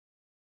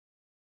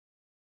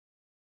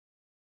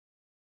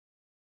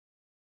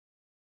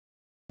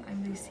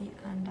I'm Lucy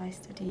and I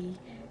study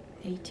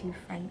A2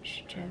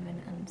 French,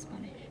 German and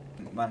Spanish.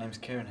 My name's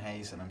Kieran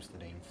Hayes and I'm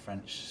studying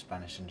French,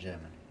 Spanish and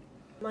German.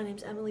 My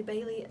name's Emily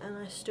Bailey and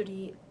I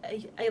study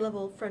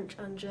A-level French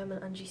and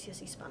German and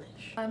GCSE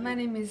Spanish. My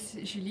name is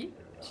Julie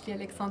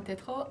Alexandre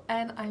Tétrault,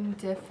 and I'm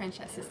the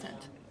French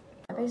assistant.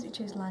 I basically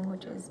chose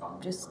languages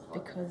just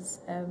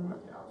because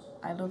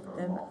I love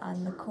them,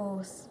 and the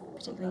course,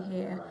 particularly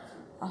here,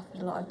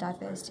 offered a lot of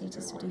diversity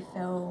to study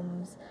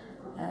films,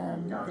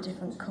 the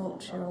different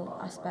cultural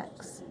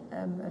aspects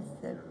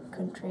of the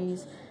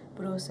countries,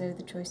 but also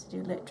the choice to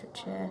do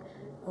literature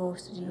or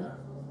study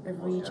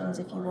of regions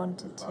if you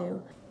wanted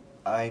to.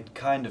 I'd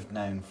kind of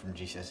known from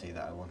GCSE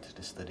that I wanted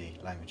to study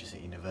languages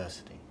at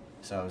university,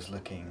 so I was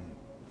looking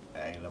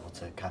at A-level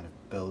to kind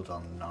of build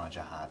on the knowledge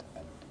I had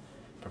and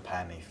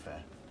prepare me for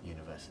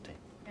university.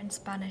 In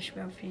Spanish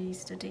we obviously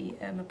study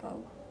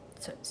about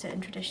certain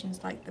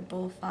traditions like the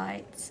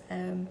bullfights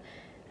and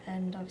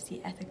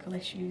obviously ethical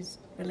issues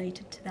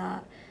related to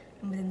that,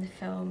 and within the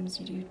films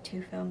you do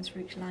 2 films for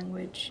each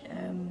language.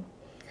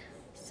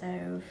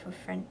 So for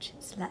French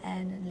it's La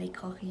Haine and Les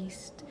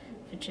Choristes,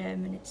 for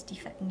German it's Die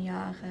fetten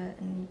Jahre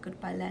and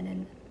Goodbye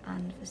Lenin,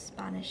 and for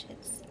Spanish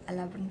it's El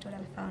laberinto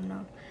del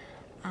fauno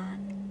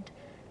and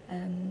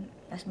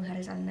Las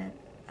mujeres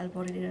al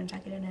borde de un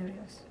ataque de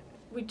nervios.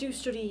 We do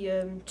study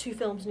 2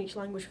 films in each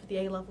language for the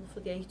A-level, for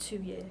the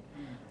A2 year.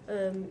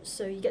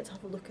 So you get to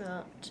have a look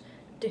at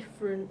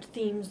different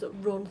themes that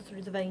run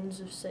through the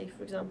veins of, say,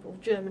 for example,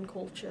 German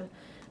culture.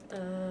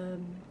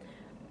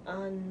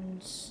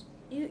 And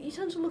you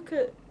tend to look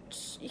at,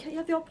 you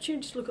have the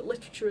opportunity to look at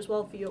literature as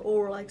well for your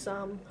oral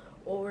exam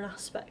or an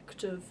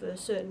aspect of a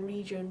certain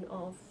region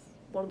of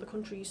one of the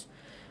countries.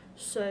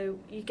 So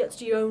you get to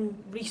do your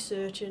own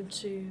research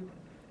into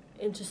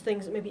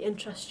things that maybe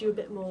interest you a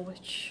bit more,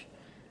 which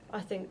I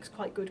think is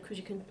quite good because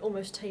you can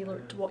almost tailor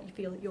it to what you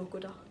feel that you're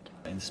good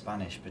at. In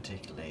Spanish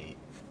particularly,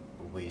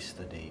 we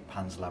study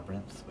Pan's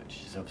Labyrinth,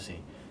 which is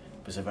obviously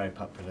was a very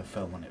popular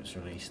film when it was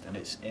released, and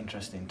it's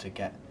interesting to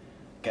get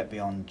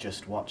beyond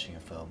just watching a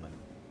film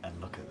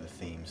and look at the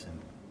themes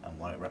and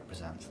what it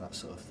represents, that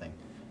sort of thing.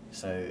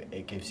 So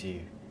it gives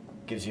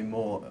you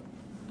more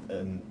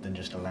than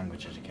just a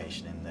language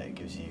education, in that it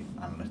gives you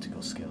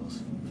analytical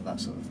skills for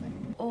that sort of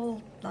thing.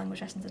 All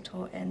language lessons are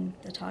taught in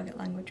the target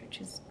language, which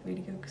is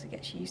really good because it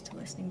gets you used to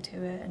listening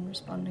to it and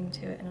responding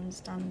to it and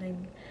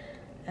understanding.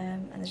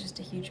 And there's just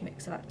a huge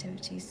mix of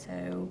activities,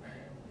 so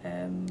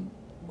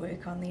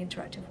work on the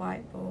interactive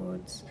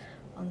whiteboards,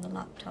 on the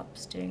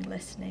laptops, doing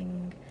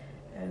listening,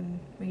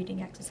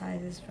 reading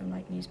exercises from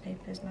like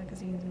newspapers,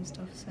 magazines and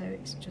stuff, so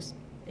it's just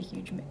a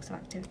huge mix of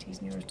activities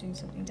and you're always doing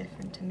something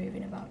different and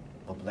moving about.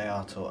 Well, they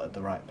are taught at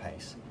the right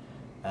pace.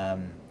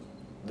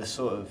 The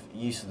sort of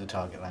use of the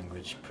target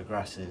language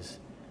progresses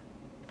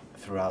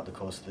throughout the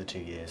course of the 2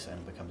 years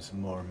and becomes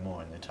more and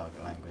more in the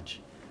target language.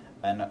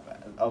 And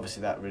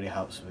obviously that really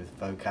helps with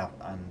vocab,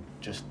 and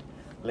just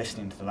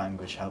listening to the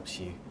language helps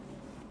you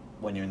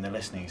when you're in the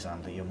listening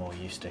exam, that you're more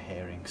used to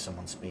hearing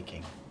someone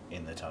speaking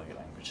in the target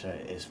language, so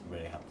it is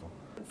really helpful.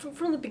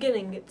 From the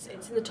beginning it's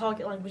in the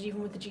target language,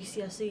 even with the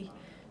GCSE.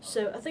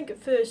 So I think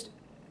at first,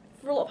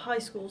 for a lot of high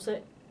schools,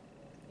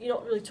 you're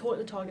not really taught in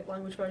the target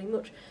language very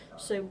much.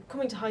 So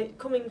coming to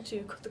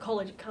the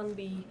college, it can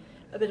be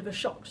a bit of a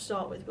shock to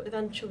start with, but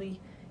eventually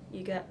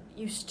you get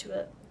used to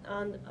it.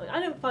 And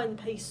I don't find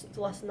the pace of the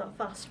lesson that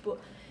fast, but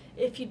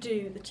if you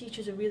do, the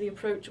teachers are really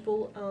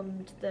approachable,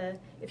 and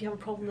if you have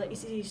a problem,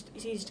 it's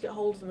easy to get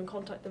hold of them and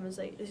contact them and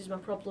say, this is my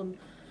problem,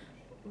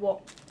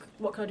 what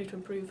can I do to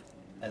improve?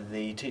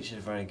 The teachers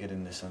are very good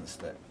in the sense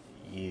that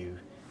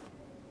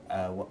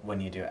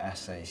when you do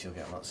essays, you'll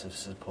get lots of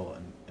support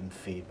and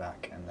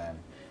feedback, and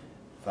then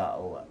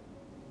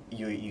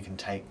you can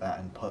take that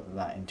and put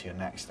that into your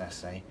next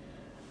essay.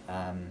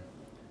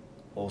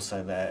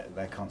 Also,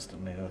 they're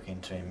constantly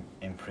looking to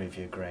improve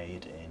your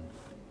grade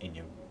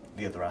in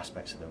the other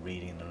aspects of the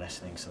reading and the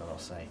listening. So they'll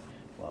say,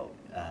 well,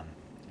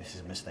 this is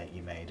a mistake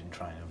you made, and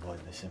try and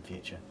avoid this in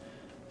future.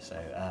 So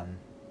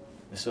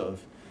the sort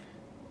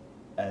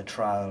of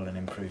trial and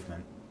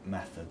improvement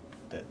method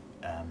that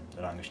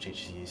the language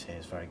teachers use here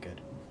is very good.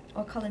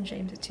 Well, Colin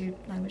James are 2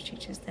 language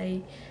teachers.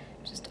 They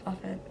just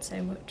offer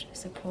so much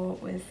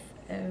support with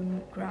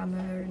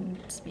grammar and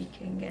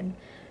speaking and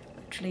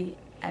literally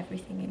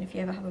everything, and if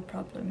you ever have a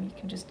problem you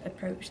can just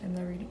approach them.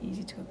 They're really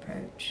easy to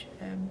approach.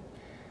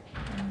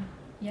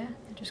 Yeah,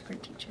 they're just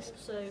great teachers.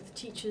 So the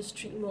teachers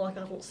treat you more like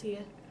adults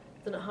here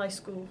than at high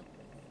school,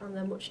 and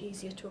they're much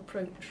easier to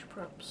approach,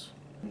 perhaps.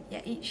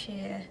 Yeah, each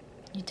year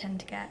you tend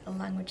to get a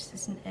language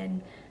assistant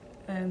in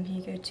who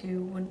you go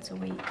to once a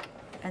week,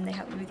 and they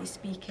help you with your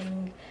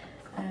speaking.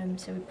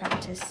 So we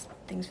practice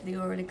things for the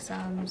oral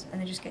exams,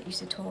 and they just get used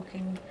to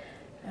talking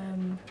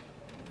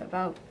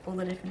about all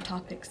the different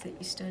topics that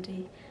you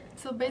study.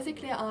 So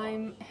basically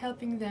to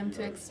helping them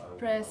to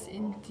express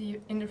in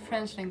the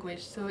French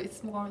language, so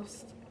it's more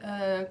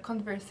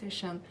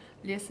conversation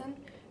lesson.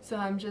 So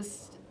I'm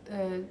just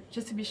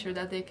to be sure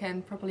that they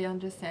can properly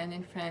understand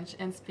in French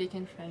and speak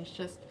in French,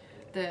 just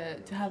to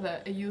have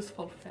a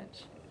useful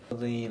French.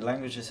 The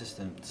language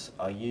assistants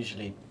are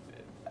usually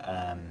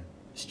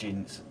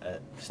students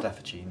at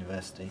Staffordshire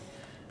University,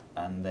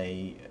 and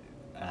they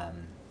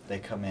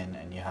come in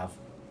and you have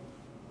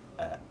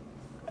a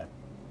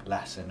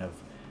lesson of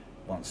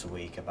once a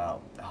week,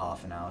 about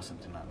half an hour,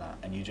 something like that,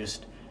 and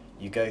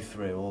you go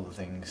through all the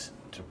things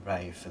to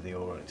prepare for the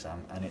oral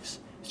exam, and it's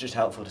just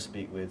helpful to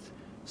speak with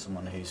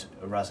someone who's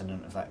a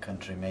resident of that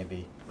country,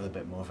 maybe with a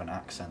bit more of an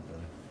accent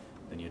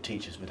than your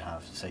teachers would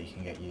have, so you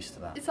can get used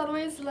to that. It's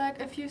always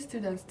like a few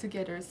students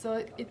together,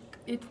 so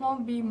it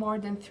won't be more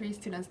than 3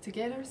 students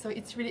together, so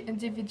it's really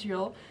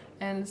individual,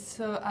 and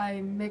so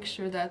I make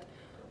sure that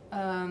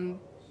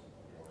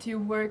to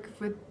work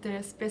with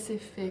the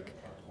specific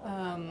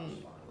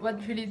what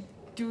really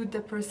do the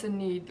person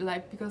need,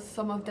 like, because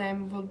some of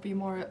them will be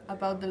more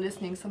about the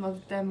listening, some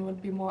of them will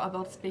be more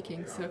about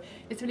speaking, so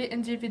it's really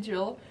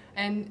individual,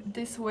 and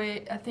this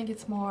way I think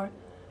it's more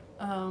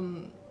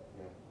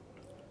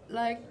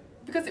like,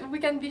 because we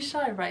can be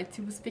shy, right,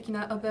 to speak in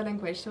another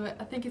language, so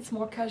I think it's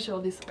more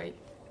casual this way.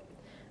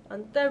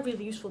 And they're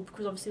really useful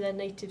because obviously they're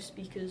native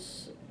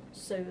speakers,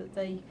 so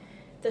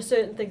there's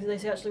certain things that they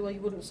say, actually, well, you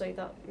wouldn't say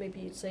that, maybe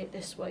you'd say it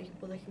this way,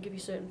 but they can give you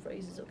certain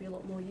phrases that'll be a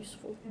lot more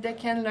useful. They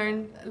can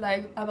learn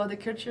like about the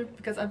culture,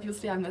 because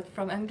obviously I'm not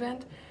from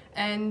England,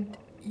 and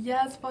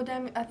yes, for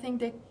them I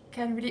think they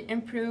can really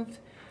improve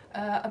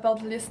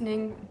about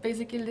listening.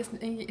 Basically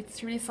listening,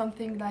 it's really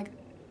something like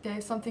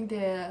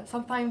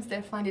sometimes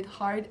they find it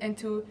hard and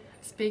to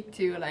speak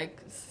to, like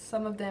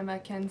some of them I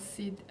can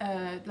see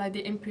like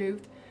they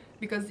improved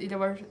because they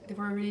were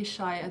really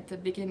shy at the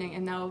beginning,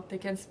 and now they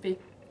can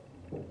speak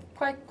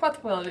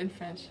quite well in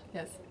French,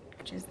 yes.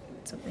 Which is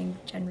something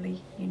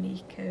generally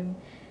unique.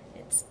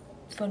 It's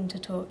fun to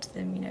talk to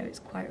them, you know, it's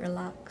quite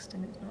relaxed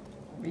and it's not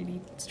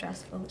really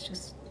stressful, it's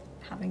just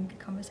having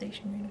a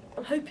conversation, really.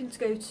 I'm hoping to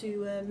go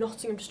to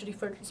Nottingham to study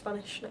French and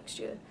Spanish next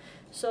year,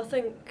 so I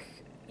think,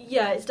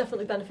 yeah, it's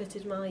definitely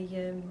benefited my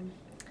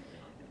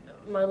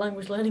my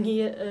language learning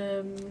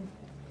here.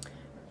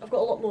 I've got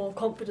a lot more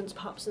confidence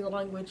perhaps in the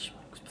language,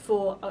 because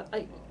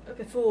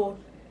before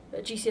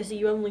at GCSE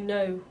you only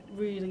know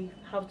really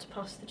how to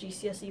pass the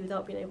GCSE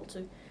without being able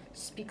to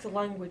speak the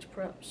language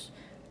perhaps,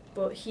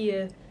 but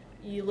here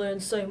you learn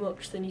so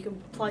much, then you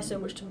can apply so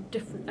much to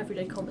different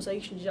everyday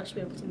conversations, you'll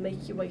actually be able to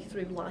make your way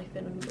through life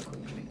in another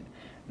country.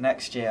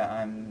 Next year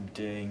I'm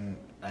doing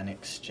an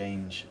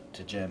exchange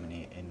to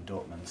Germany in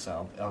Dortmund,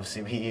 so I'll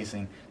obviously be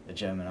using the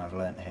German I've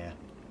learnt here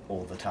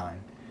all the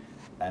time,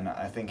 and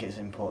I think it's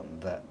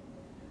important that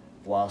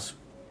whilst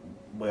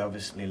we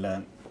obviously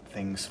learnt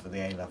things for the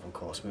A-level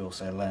course, we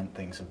also learnt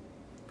things of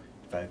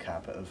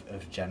vocab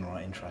of general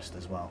interest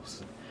as well,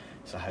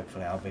 so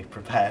hopefully I'll be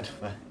prepared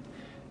for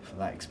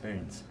that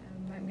experience.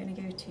 I'm going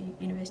to go to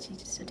university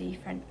to study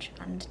French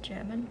and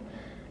German,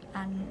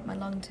 and my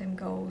long-term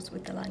goals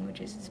with the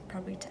languages is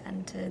probably to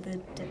enter the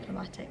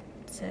diplomatic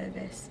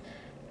service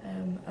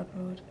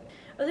abroad.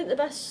 I think the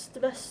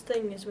best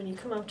thing is when you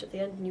come out at the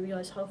end and you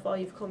realise how far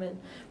you've come in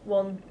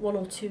one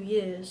or 2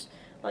 years.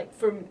 Like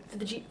for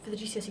the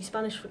GCSE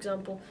Spanish, for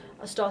example,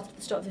 I started at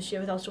the start of this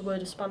year without a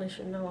word of Spanish,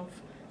 and now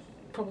I've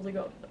hopefully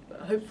got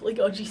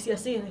a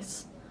GCSE in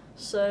it.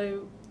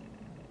 So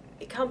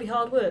it can be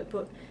hard work,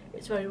 but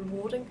it's very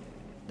rewarding.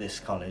 This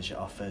college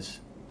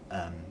offers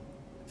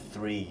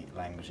 3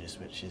 languages,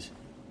 which is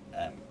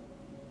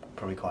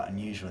probably quite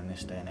unusual in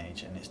this day and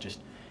age, and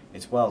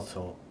it's well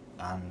taught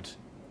and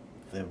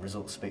the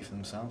results speak for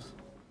themselves.